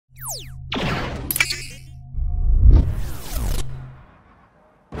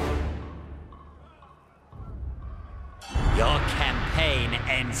Your campaign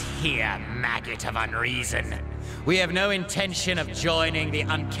ends here, maggot of unreason. We have no intention of joining the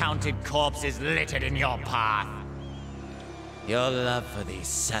uncounted corpses littered in your path. Your love for these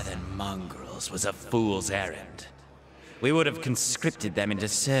southern mongrels was a fool's errand. We would have conscripted them into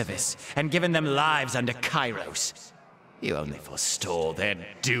service and given them lives under Kairos. You only forestalled their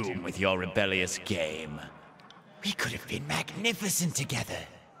doom with your rebellious game. We could have been magnificent together.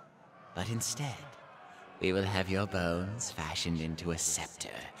 But instead, we will have your bones fashioned into a scepter,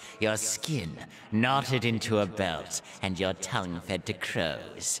 your skin knotted into a belt, and your tongue fed to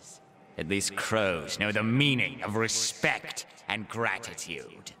crows. At least crows know the meaning of respect and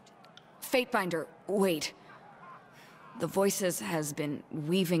gratitude. Fatebinder, wait. The Voices has been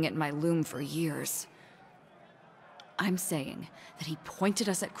weaving at my loom for years. I'm saying that he pointed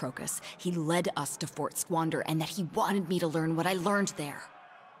us at Crocus, he led us to Fort Squander, and that he wanted me to learn what I learned there.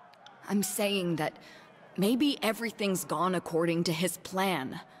 I'm saying that maybe everything's gone according to his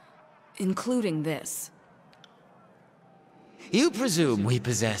plan, including this. You presume we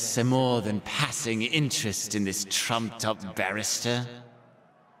possess a more than passing interest in this trumped-up barrister?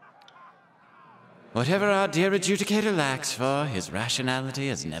 Whatever our dear adjudicator lacks for, his rationality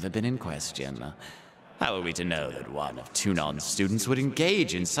has never been in question. How are we to know that one of Tunon's students would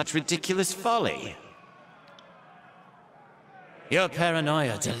engage in such ridiculous folly? Your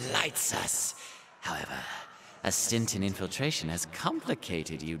paranoia delights us. However, a stint in infiltration has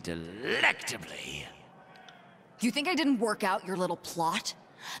complicated you delectably. You think I didn't work out your little plot?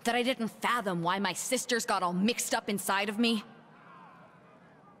 That I didn't fathom why my sisters got all mixed up inside of me?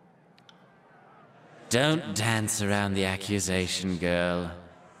 Don't dance around the accusation, girl.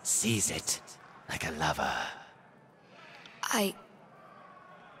 Seize it like a lover.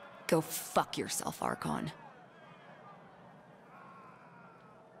 Go fuck yourself, Archon.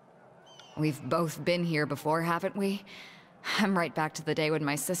 We've both been here before, haven't we? I'm right back to the day when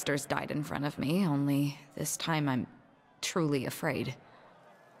my sisters died in front of me, only this time I'm truly afraid.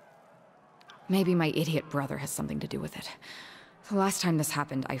 Maybe my idiot brother has something to do with it. The last time this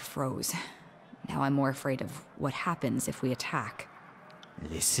happened, I froze. Now I'm more afraid of what happens if we attack.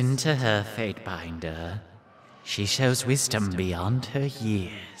 Listen to her, Fatebinder. She shows wisdom beyond her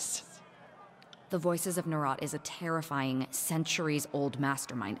years. The Voices of Nerat is a terrifying, centuries-old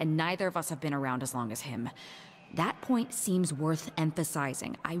mastermind, and neither of us have been around as long as him. That point seems worth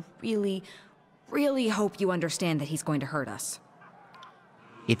emphasizing. I really, really hope you understand that he's going to hurt us.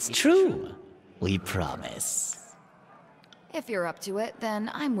 It's true. We promise. If you're up to it,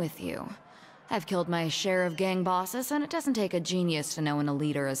 then I'm with you. I've killed my share of gang bosses, and it doesn't take a genius to know when a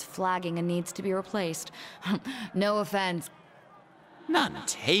leader is flagging and needs to be replaced. No offense. None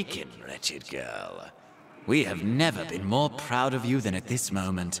taken, wretched girl. We have never been more proud of you than at this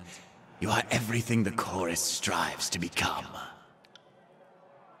moment. You are everything the chorus strives to become.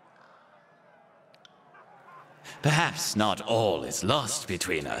 Perhaps not all is lost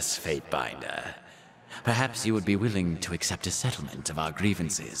between us, Fatebinder. Perhaps you would be willing to accept a settlement of our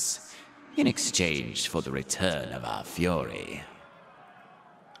grievances in exchange for the return of our fury.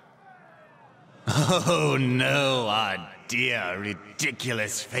 Oh no, our dear,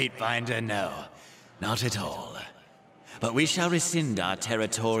 ridiculous Fatebinder, no. Not at all. But we shall rescind our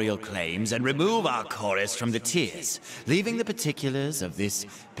territorial claims and remove our chorus from the tiers, leaving the particulars of this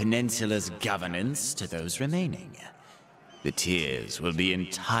peninsula's governance to those remaining. The tiers will be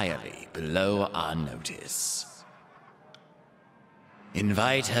entirely below our notice.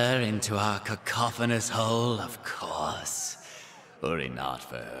 Invite her into our cacophonous hole, of course. Worry not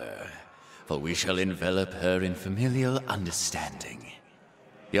for her, for we shall envelop her in familial understanding.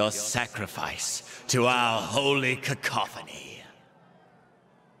 Your sacrifice to our holy cacophony.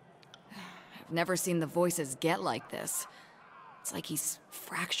 I've never seen the Voices get like this. It's like he's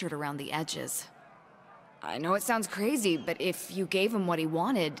fractured around the edges. I know it sounds crazy, but if you gave him what he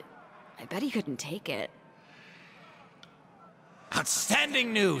wanted, I bet he couldn't take it.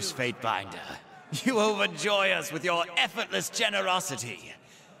 Outstanding news, Fatebinder. You overjoy us with your effortless generosity.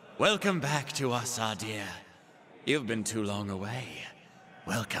 Welcome back to us, our dear. You've been too long away.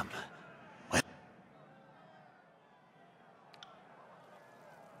 Welcome.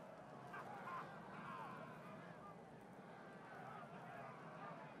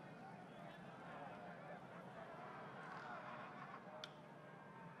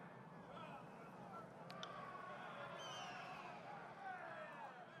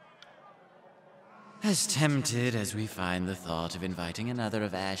 As tempted as we find the thought of inviting another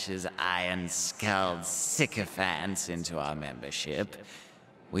of Ash's iron-skulled sycophants into our membership,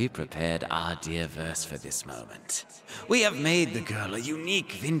 We prepared our dear verse for this moment. We have made the girl a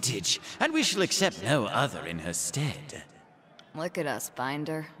unique vintage, and we shall accept no other in her stead. Look at us,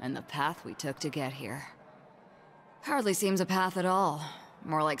 Binder, and the path we took to get here. Hardly seems a path at all.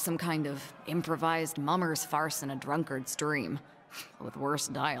 More like some kind of improvised mummer's farce in a drunkard's dream. With worse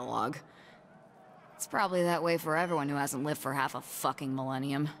dialogue. It's probably that way for everyone who hasn't lived for half a fucking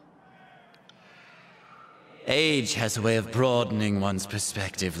millennium. Age has a way of broadening one's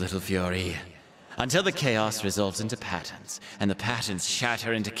perspective, little Fury. Until the chaos resolves into patterns, and the patterns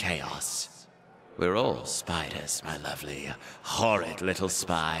shatter into chaos. We're all spiders, my lovely, horrid little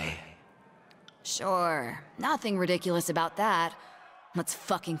spy. Sure. Nothing ridiculous about that. Let's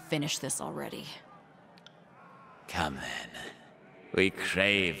fucking finish this already. Come then. We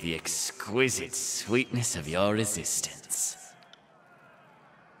crave the exquisite sweetness of your resistance.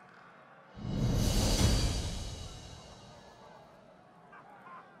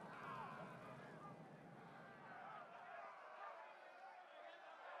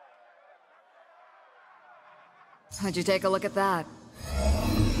 Would you take a look at that?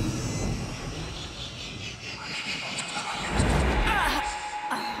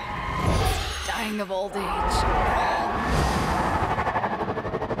 Dying of old age.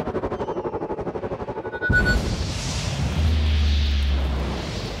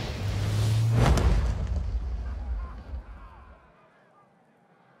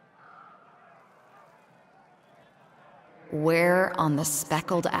 Where on the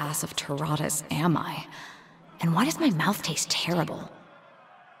speckled ass of Tyranny am I? And why does my mouth taste terrible?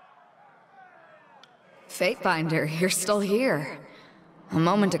 Fatebinder, you're still here. A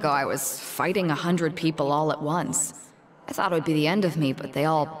moment ago I was fighting 100 people all at once. I thought it would be the end of me, but they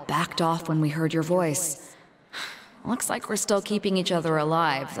all backed off when we heard your voice. Looks like we're still keeping each other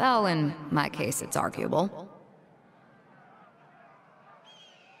alive, though in my case it's arguable.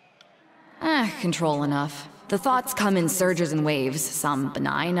 Control enough. The thoughts come in surges and waves, some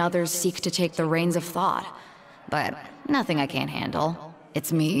benign, others seek to take the reins of thought. But nothing I can't handle.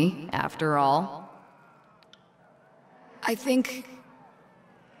 It's me, after all. I think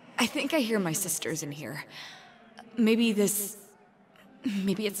I hear my sisters in here. Maybe it's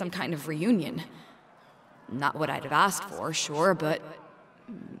some kind of reunion. Not what I'd have asked for, sure, but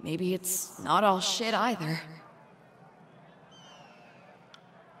maybe it's not all shit either.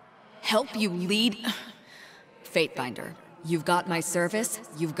 Help you lead? Fatebinder, you've got my service,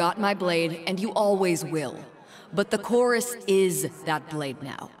 you've got my blade, and you always will. But the chorus is that blade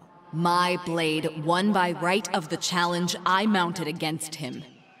now. My blade, won by right of the challenge I mounted against him.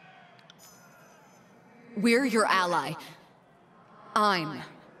 We're your ally. I'm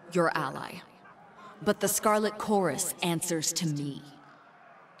your ally. But the Scarlet Chorus answers to me.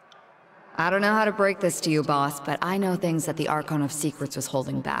 I don't know how to break this to you, boss, but I know things that the Archon of Secrets was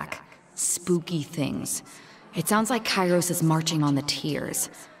holding back. Spooky things. It sounds like Kairos is marching on the tears.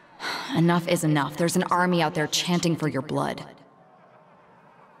 Enough is enough. There's an army out there chanting for your blood.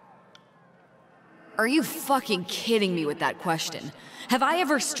 Are you fucking kidding me with that question? Have I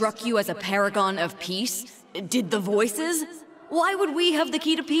ever struck you as a paragon of peace? Did the voices? Why would we have the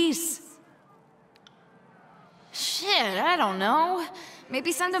key to peace? Shit, I don't know.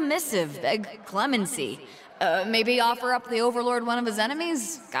 Maybe send a missive, beg clemency. Maybe offer up the Overlord one of his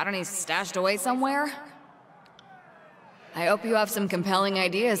enemies? Got any stashed away somewhere? I hope you have some compelling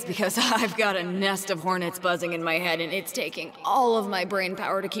ideas, because I've got a nest of hornets buzzing in my head and it's taking all of my brain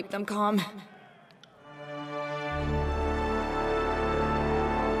power to keep them calm.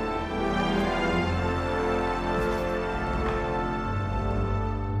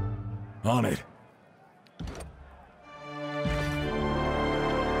 On it.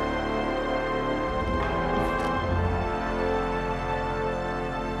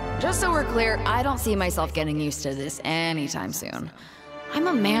 Just so we're clear, I don't see myself getting used to this anytime soon. I'm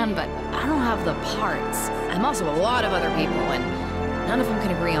a man, but I don't have the parts. I'm also a lot of other people, and none of them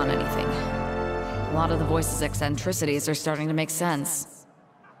can agree on anything. A lot of the voices' eccentricities are starting to make sense.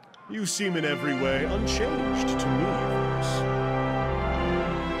 You seem in every way unchanged to me,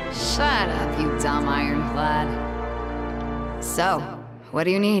 Verse. Shut up, you dumb ironclad. So, what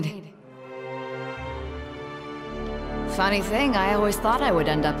do you need? Funny thing, I always thought I would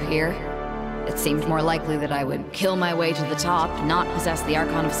end up here. It seemed more likely that I would kill my way to the top, not possess the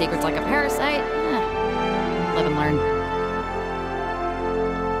Archon of Secrets like a parasite. Live and learn.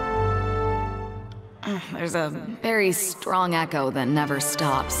 There's a very strong echo that never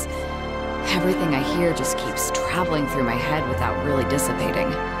stops. Everything I hear just keeps traveling through my head without really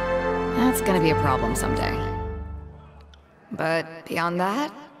dissipating. That's gonna be a problem someday. But beyond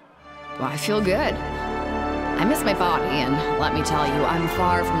that, well, I feel good. I miss my body, and let me tell you, I'm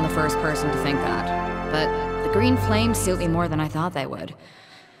far from the first person to think that. But the green flames suit me more than I thought they would.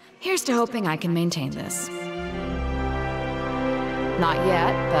 Here's to hoping I can maintain this. Not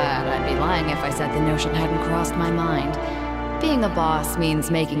yet, but I'd be lying if I said the notion hadn't crossed my mind. Being a boss means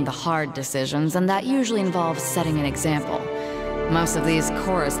making the hard decisions, and that usually involves setting an example. Most of these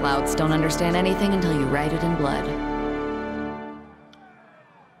chorus louts don't understand anything until you write it in blood.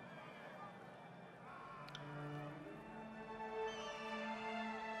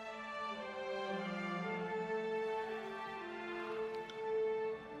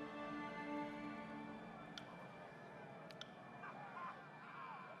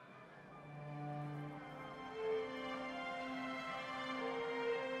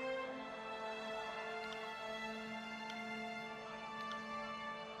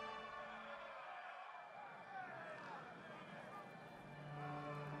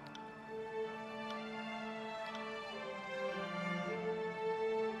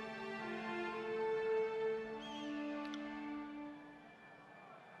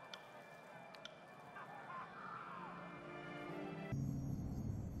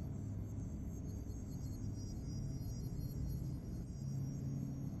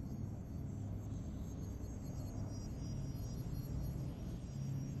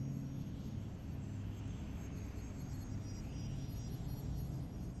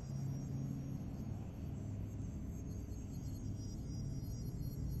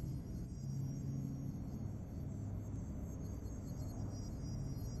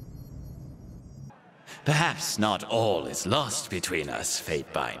 Perhaps not all is lost between us,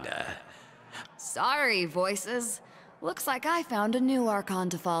 Fatebinder. Sorry, voices. Looks like I found a new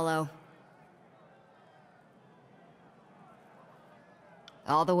Archon to follow.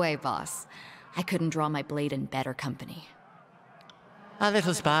 All the way, boss. I couldn't draw my blade in better company. Our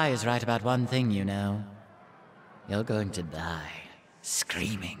little spy is right about one thing, you know. You're going to die,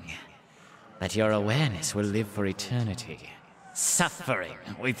 screaming. But your awareness will live for eternity, suffering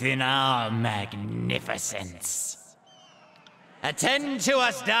within our magnificence. Attend to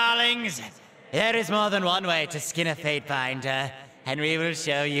us, darlings! There is more than one way to skin a Fatebinder, and we will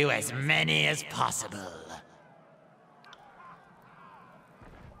show you as many as possible.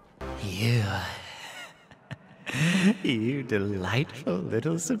 You delightful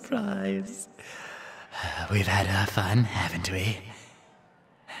little surprise. We've had our fun, haven't we?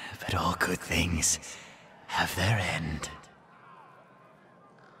 But all good things have their end.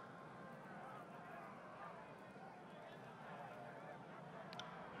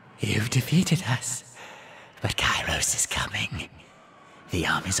 You've defeated us, but Kairos is coming. The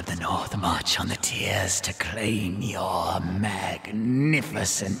armies of the North march on the tiers to claim your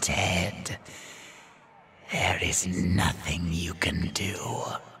magnificent head. There is nothing you can do.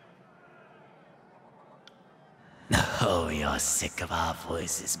 Oh, you're sick of our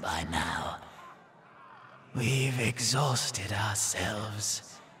voices by now. We've exhausted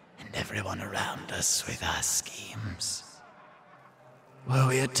ourselves and everyone around us with our schemes. Were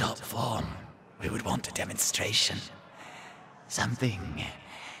we at top form, we would want a demonstration. Something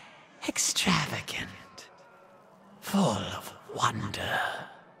extravagant, full of wonder.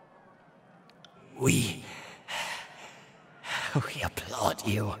 We applaud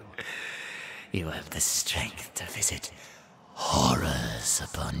you. You have the strength to visit horrors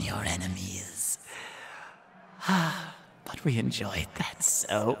upon your enemies. But we enjoyed that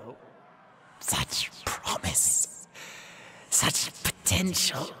so. Such promise. Such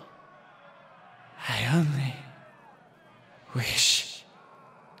potential. I only wish...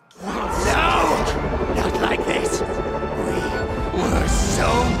 No! Not like this! We were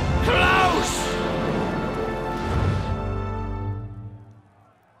so close!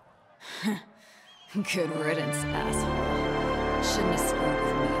 Good riddance, asshole. Shouldn't have screwed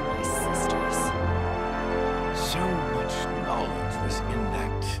with me and my sisters. So much knowledge was in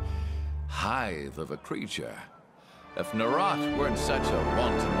that hive of a creature. If Narat weren't such a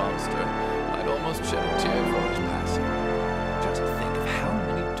wanton monster, I'd almost shed a tear for his passing. Just think of how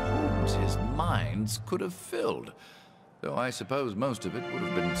many tomes his minds could have filled. Though I suppose most of it would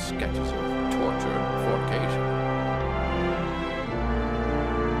have been sketches of torture and fornication.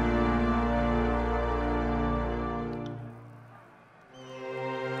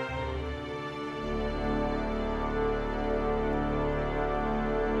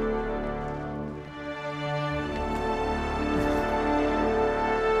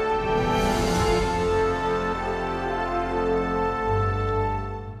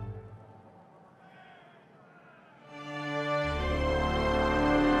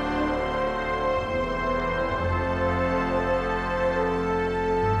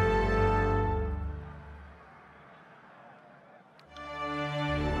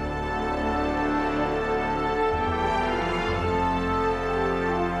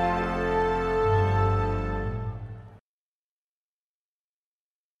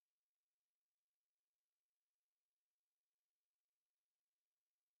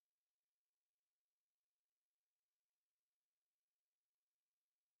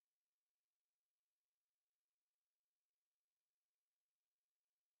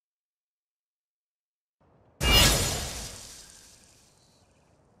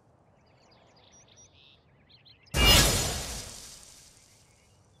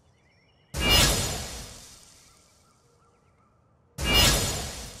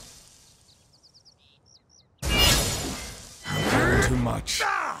 much.